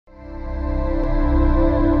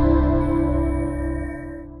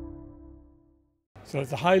So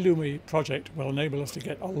the High-Lumi project will enable us to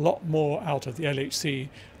get a lot more out of the LHC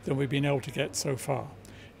than we've been able to get so far.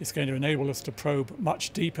 It's going to enable us to probe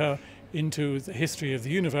much deeper into the history of the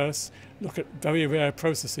universe, look at very rare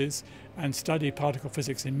processes, and study particle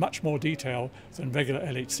physics in much more detail than regular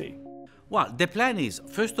LHC. Well, the plan is,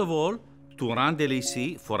 first of all, to run the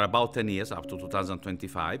LHC for about 10 years, up to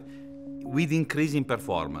 2025, with increasing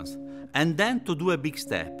performance. And then to do a big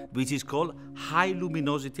step, which is called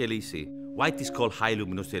High-Luminosity LHC. Why it is called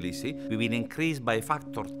High-Luminosity LHC? We will increase by a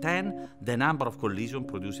factor 10 the number of collisions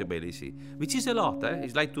produced by LHC, which is a lot.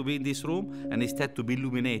 It's like to be in this room and instead to be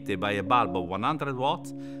illuminated by a bulb of 100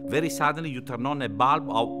 watts, very suddenly you turn on a bulb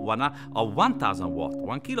of 1,000 watts,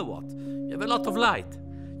 1 kilowatt. You have a lot of light.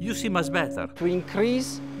 You see much better. To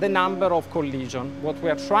increase the number of collisions, what we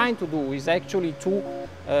are trying to do is actually to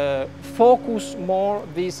focus more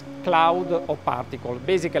this cloud of particles.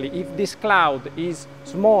 Basically, if this cloud is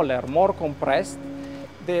smaller, more compressed,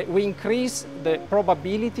 we increase the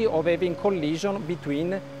probability of having collision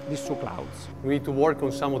between these two clouds. We need to work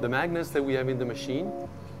on some of the magnets that we have in the machine,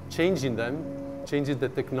 changing them, changing the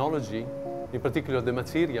technology, in particular the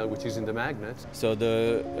material which is in the magnets. So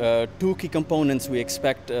the two key components we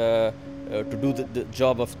expect to do the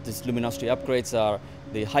job of these luminosity upgrades are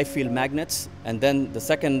the high field magnets, and then the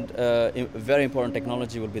second very important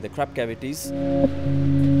technology will be the crab cavities.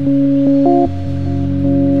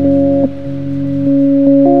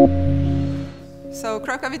 So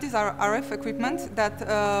crab cavities are RF equipment that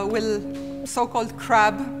will so-called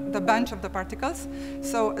crab the bunch of the particles.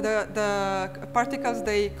 So the particles,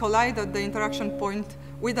 they collide at the interaction point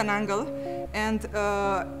with an angle, and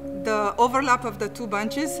the overlap of the two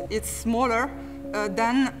bunches is smaller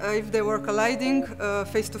than if they were colliding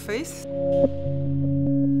face to face.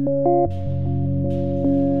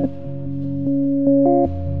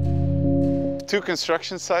 Two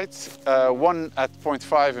construction sites, one at point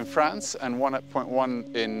 5 in France and one at point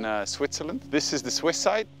 1 in Switzerland. This is the Swiss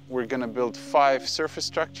site. We're going to build 5 surface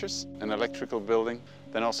structures, an electrical building,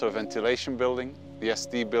 then also a ventilation building, the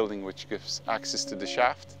SD building which gives access to the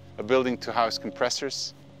shaft, a building to house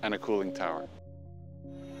compressors, and a cooling tower.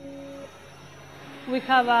 We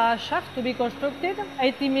have a shaft to be constructed,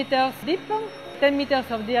 80 meters deep, 10 meters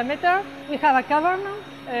of diameter. We have a cavern,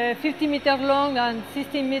 50 meters long and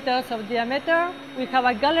 16 meters of diameter. We have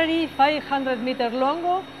a gallery 500 meters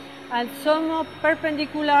long and some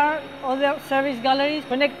perpendicular other service galleries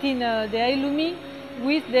connecting the High-Lumi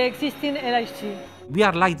with the existing LHC. We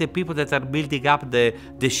are like the people that are building up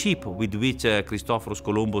the ship with which Christopher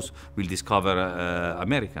Columbus will discover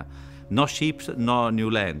America. No ships, no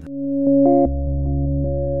new land.